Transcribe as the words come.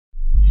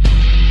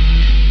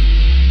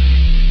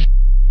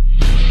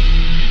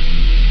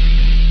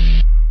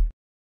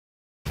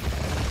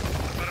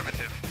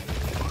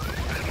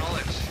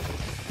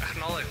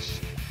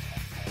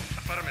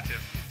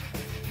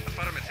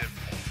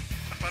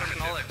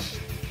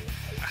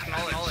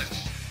Acknowledged.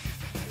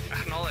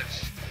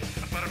 Acknowledged.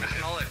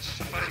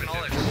 Acknowledged.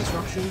 Acknowledged.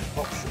 Construction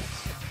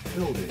options.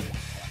 Building.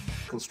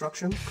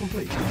 Construction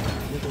complete.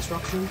 New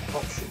construction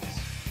options.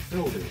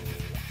 Building.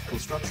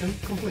 Construction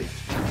complete.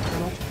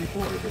 Cannot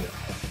deploy here.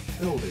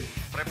 Building.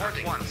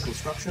 Reporting once.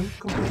 Construction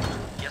complete.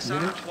 Yes, sir.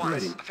 Unit At once.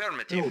 ready.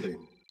 Affirmative. Building.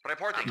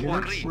 Reporting. Unit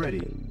One read.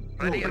 ready.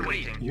 Ready and Building.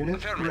 waiting. Unit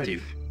Affirmative.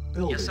 ready.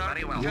 Building. Yes, sir.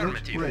 Very well. Unit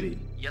Affirmative. ready.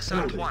 Yes, sir.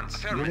 At Building. once.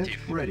 Affirmative. Unit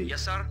ready.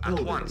 Yes, sir. At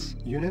Building. once.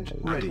 Unit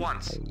ready. At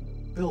once.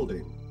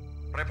 Building.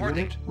 Reporting.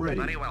 Unit ready.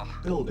 Very well.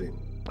 Building.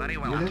 Very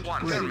well. Unit At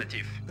once. ready.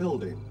 Affirmative.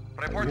 Building.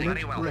 Reporting. Unit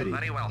Very well. ready.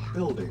 Very well.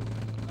 Building.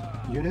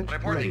 Unit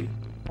Reporting. ready.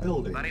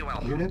 Building. Very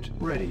well. Unit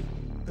ready.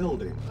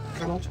 Building.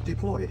 Cannot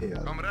deploy here.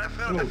 Building.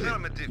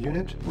 Affirmative.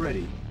 Unit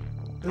ready.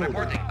 Building.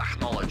 Reporting.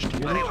 Acknowledged.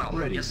 Unit Very well.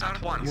 ready. Yes, sir.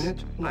 At once. Unit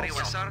Very lost.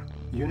 well, sir.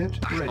 Unit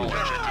ready.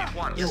 Acknowledged. At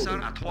once. Yes, sir.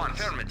 Building. At once.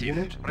 Affirmative.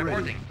 Unit Reporting.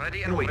 ready.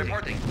 Ready and waiting.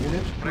 Building. Reporting.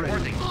 Unit Reporting.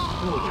 ready.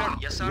 Building.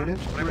 Yes, sir. Unit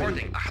Reporting.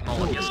 ready.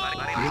 Acknowledged. Yes, Building.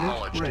 very Unit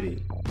acknowledged.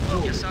 ready.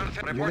 Yes, sir.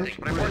 Building. Reporting. Unit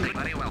Reporting. ready.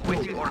 Very well. Building.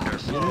 Waiting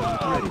orders.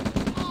 Unit ready.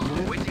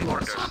 Unit Waiting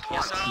lost. orders.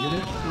 Yes, sir.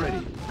 Unit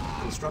ready.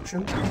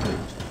 Construction complete.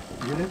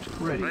 Unit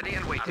ready. Ready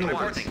and waiting. Building.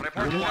 Reporting.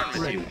 Report Unit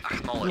affirmative. ready.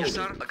 Acknowledged. Yes,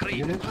 sir. Building. Agreed.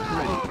 Unit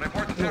ready.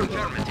 Report Building.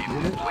 affirmative.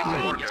 Unit Waiting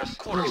ready. orders. Of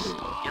course.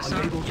 Building. Yes, sir.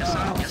 Unable to Yes, sir.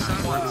 start. Yes, sir.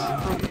 Building in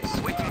Once.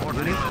 progress. Waiting order.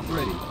 Unit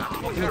ready.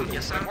 Confirmed.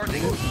 Yes, sir.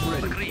 Reporting. Unit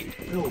ready. Agreed.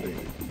 Building.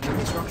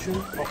 Construction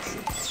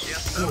options.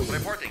 Yes, sir. Building.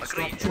 Reporting.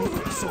 Agreed.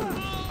 Structure sold.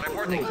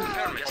 Reporting. Building.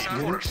 Confirmed. Yes, sir.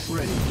 Unit Works.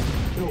 ready.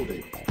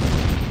 Building.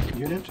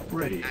 Unit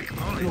ready.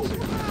 Acknowledged.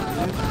 Building.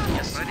 Unit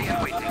Yes, ready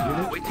and waiting.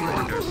 Unit Waiting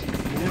ready. orders.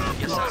 Unit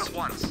Yes, sir. lost. At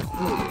once.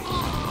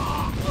 Building.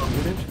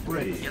 Unit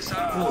ready. Yes,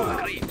 sir. Building.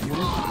 Agreed. Unit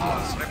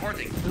lost.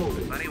 Reporting.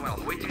 Building. Very well.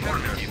 Waiting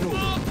affirmative. Building.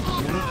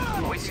 Unit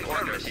lost. Waiting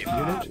affirmative.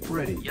 Unit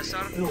ready. Yes,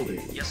 sir.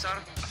 Building. Yes, sir.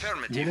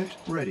 Affirmative. Unit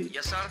ready.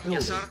 Yes, sir. Building.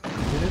 Yes, sir.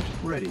 Unit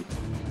ready.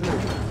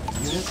 Building.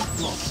 Unit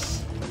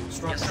lost.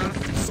 Structure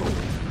sold.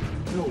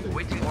 Building.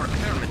 Waiting order.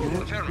 Affirmative.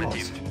 Unit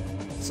Affirmative.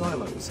 lost.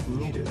 Silos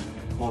needed.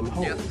 On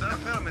hold. Yes, sir.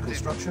 Affirmative.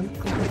 Construction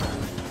complete.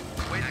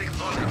 Waiting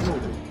order.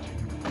 Building.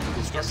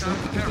 Yes, sir. Construction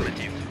complete.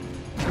 Affirmative.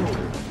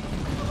 Building.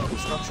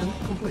 Construction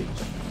complete.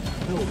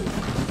 Building.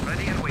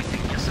 Ready and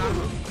waiting. Yes, sir.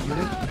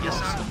 Unit Yes,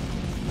 lost. sir.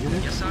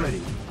 Unit Yes, sir.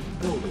 ready.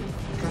 Building.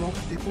 Cannot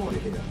deploy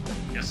here.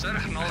 Yes, sir.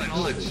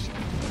 Acknowledged.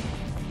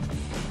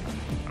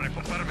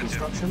 Affirmative.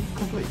 Construction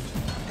complete.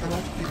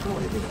 Cannot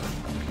deploy here.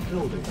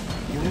 Building.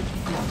 Unit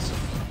lost.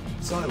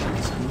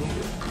 Silos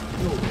needed.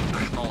 Building.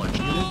 Acknowledged.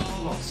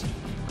 Unit lost.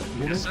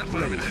 Unit Yes, sir.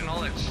 ready.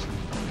 Acknowledged.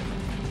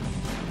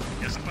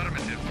 Yes,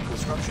 affirmative.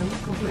 Construction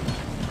complete.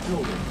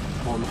 Building.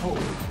 On hold.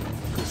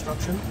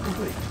 Construction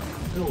complete.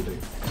 Building.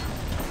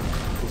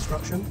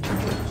 Construction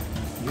complete.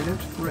 Unit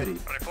ready.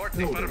 Reporting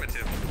Building.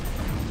 affirmative.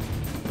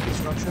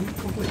 Construction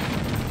complete.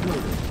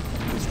 Building.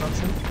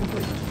 Construction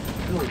complete.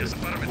 Building. Yes,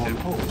 affirmative. On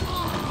hold.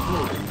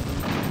 Building.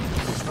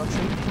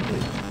 Construction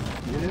complete.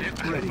 Unit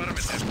Yes, ready.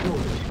 affirmative.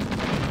 Building.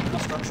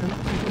 Construction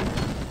complete.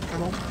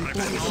 Cannot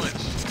deploy.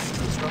 Acknowledged.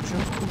 Construction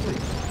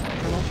complete.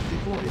 Cannot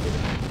deploy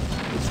here.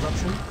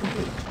 Construction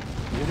complete.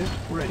 Unit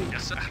ready.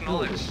 Yes, sir.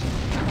 Acknowledged.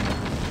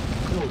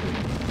 Building.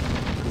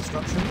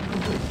 Construction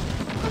complete.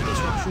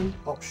 Construction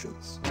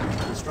options.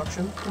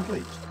 Construction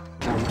complete.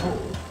 On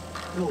hold.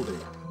 Building.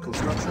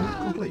 Construction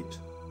complete.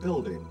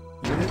 Building.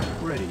 Unit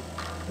ready.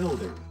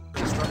 Building.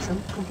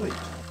 Construction complete.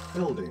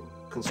 Building.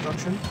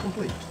 Construction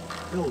complete.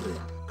 Building.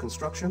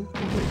 Construction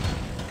complete.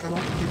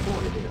 Cannot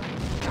deploy here.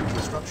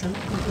 Construction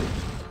complete.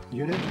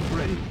 Unit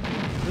ready.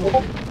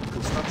 Building.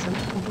 Construction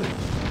complete.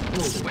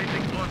 Building.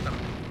 Waiting order.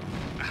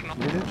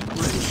 Unit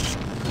ready.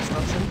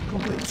 Construction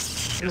complete.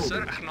 Yes,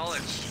 sir. Building.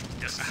 Acknowledged.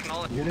 Yes,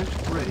 acknowledged. Unit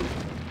ready.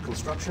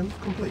 Construction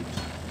complete.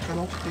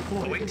 Cannot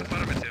deploy Await here.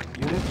 affirmative.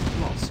 Unit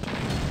lost.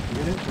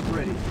 Unit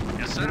ready.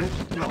 Yes, sir.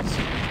 Unit lost.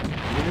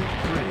 Unit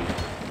ready.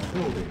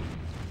 Building.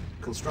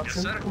 Yes,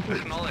 Construction sir.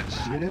 complete. Acknowledged.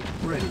 Unit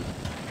ready.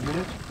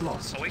 Unit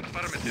lost. Await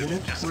affirmative.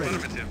 Unit Yes, ready.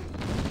 affirmative.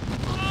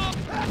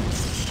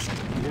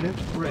 Unit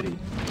ready.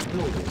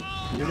 Building.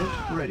 Unit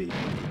ready.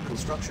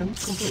 Construction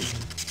complete.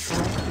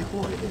 Cannot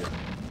deploy here.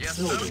 Yes,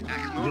 sir. Building.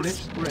 Unit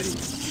Acknowledged. ready.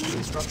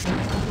 Construction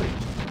complete.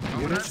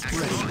 Unit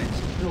ready.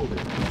 Acknowledged.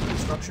 Building.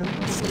 Construction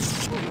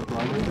complete.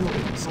 Primary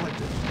building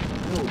selected.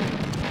 Building.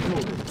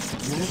 Building.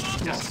 Unit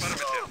Yes, lost.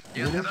 affirmative.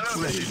 Yes, Unit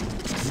ready. affirmative.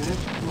 Unit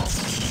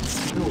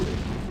lost. Building.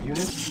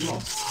 Unit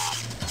lost.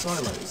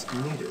 Silos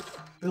needed.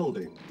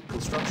 Building.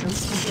 Construction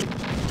complete.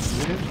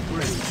 Unit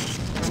ready.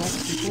 Cannot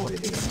deploy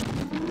here.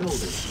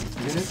 Building.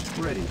 Unit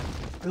ready.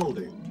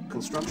 Building.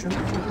 Construction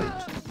complete.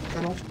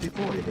 Cannot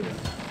deploy here.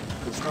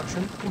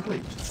 Construction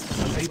complete.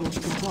 Unable to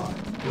comply.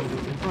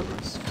 Building in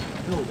progress.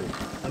 Building.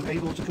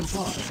 Unable to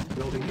comply.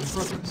 Building in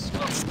progress.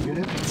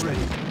 Unit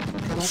ready.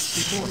 Cannot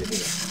deploy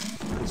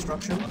here.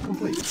 Construction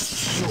complete.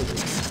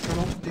 Building.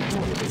 Cannot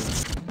deploy here.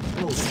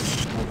 Building.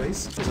 Our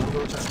base is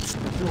under attack.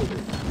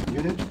 Building.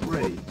 Unit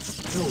ready.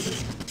 Building.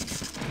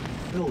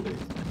 Building.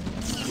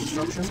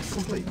 Construction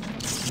complete.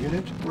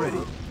 Unit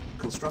ready.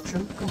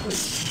 Construction complete.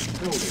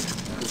 Building.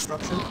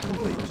 Construction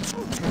complete.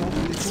 Cannot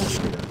deploy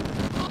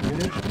here.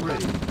 Unit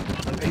ready.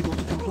 Unable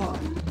to comply.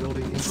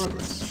 Building in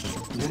progress.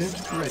 Unit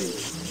ready.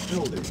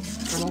 Building.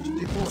 Cannot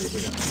deploy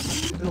here.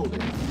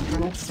 Building.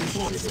 Cannot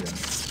deploy here.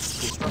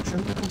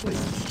 Construction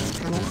complete.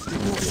 Cannot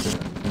deploy here.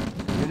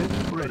 Unit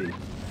ready.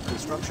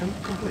 Construction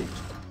complete.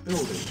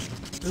 Building.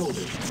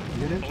 Building.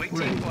 Unit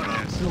ready.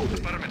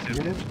 Building.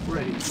 Unit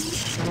ready.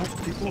 Cannot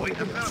deploy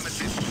here.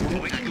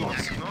 Unit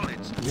lost.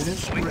 Unit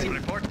ready.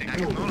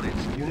 Building.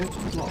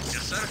 Unit lost.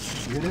 Yes, sir.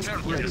 Unit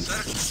ready. Yes,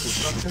 sir.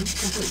 Construction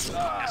complete.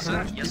 Yes, sir.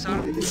 Cannot Yes, sir.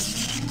 deploy here.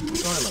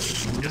 Silos.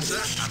 Yes,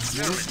 sir.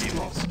 Unit Affirmative.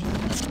 lost.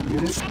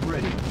 Unit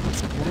ready.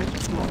 Unit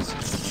lost.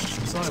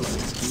 Silos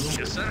needed.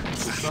 Yes, sir.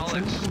 Construction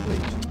Acknowledged.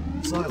 complete.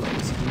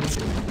 Silos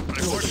needed.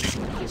 Reporting.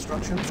 Building.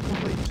 Construction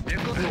complete.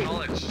 Vehicle Building.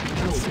 acknowledged.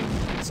 Building.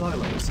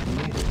 Silos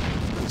needed.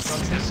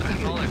 Construction Yes, sir.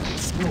 complete.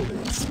 Acknowledged. Building.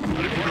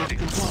 Unable to Reporting.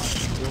 comply.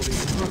 Building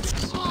in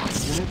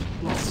progress. Unit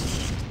lost.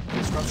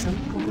 Construction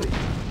complete.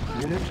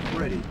 Unit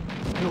ready.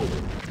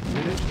 Building.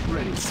 Unit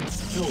ready.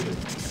 Building.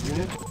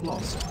 Unit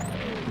lost.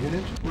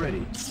 Unit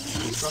ready.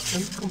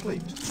 Construction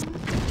complete.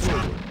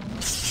 Building.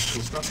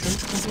 Construction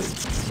complete.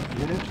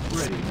 Unit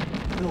ready.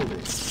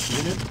 Building.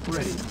 Unit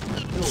ready.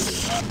 Building.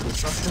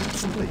 Construction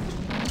complete.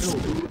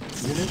 Building.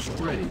 Unit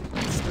ready.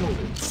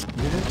 Building.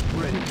 Unit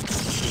ready.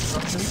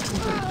 Construction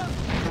complete.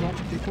 Cannot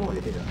deploy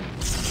here.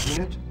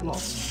 Unit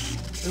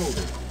lost.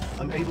 Building.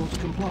 Unable to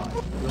comply.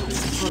 Building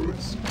in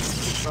progress.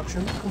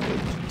 Construction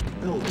complete.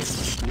 Building.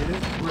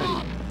 Unit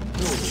ready.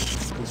 Building.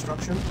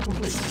 Construction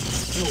complete.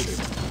 Building.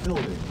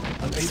 Building.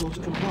 Unable to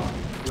comply.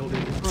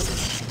 Building in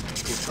progress.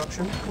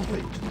 Construction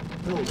complete.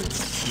 Building.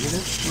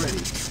 Unit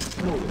ready.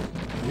 Building.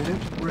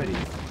 Unit ready.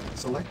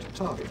 Select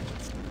target.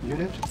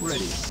 Unit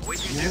ready.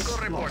 Waiting Unit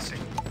vehicle lost.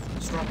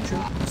 reporting.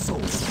 Structure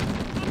sold.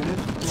 Unit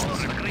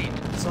lost. Agreed.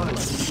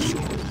 Silence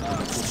needed.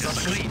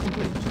 Construction Agreed.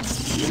 complete.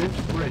 Unit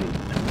ready.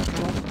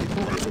 Cannot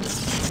deploy here.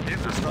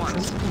 Vehicle Construction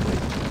once.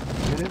 complete.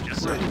 Unit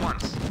Yes, sir. ready.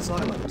 Once.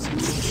 Silence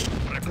needed.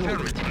 Affirmative.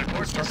 Building.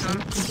 Report. Yes, Construction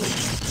sir. complete.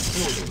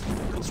 Building.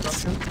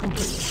 Construction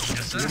complete.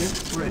 Yes, sir. Unit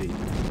ready.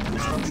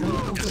 Construction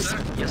complete. sir.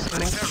 Yes, sir.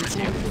 Cannot deploy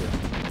Affirmative.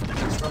 here.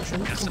 Construction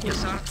Yes, complete.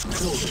 yes, sir.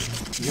 Building.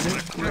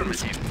 Unit ready.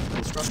 Affirmative.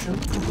 Construction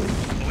complete.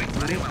 Await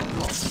very Unit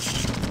well. lost.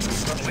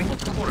 Construction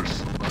Await orders.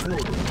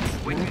 Building.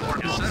 Waiting Unit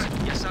orders, lost. sir.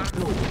 Yes, sir.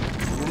 Building.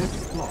 Unit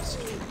lost.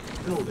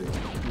 Building.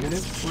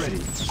 Unit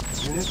ready.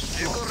 Unit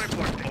Vehicle lost.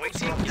 reporting.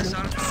 Waiting. Yes,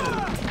 sir. Sold.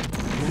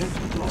 Unit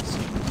lost.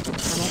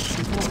 Cannot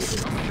deploy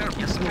here.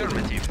 Yes,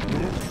 affirmative.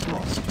 Unit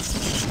lost.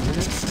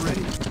 Unit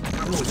ready.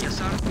 Building. Yes,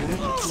 sir. Unit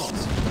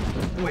lost.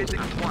 Waiting Building.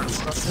 at once.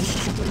 Construction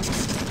complete.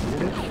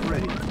 Unit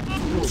ready.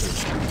 Building.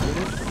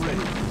 Unit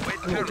ready. Wait,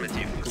 Building.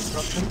 affirmative.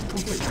 Construction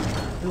complete.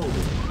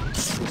 Building.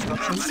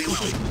 Construction Very well.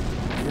 complete.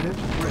 Unit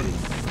ready.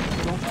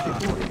 Cannot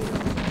deploy here.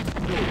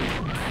 Building.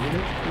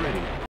 Unit ready.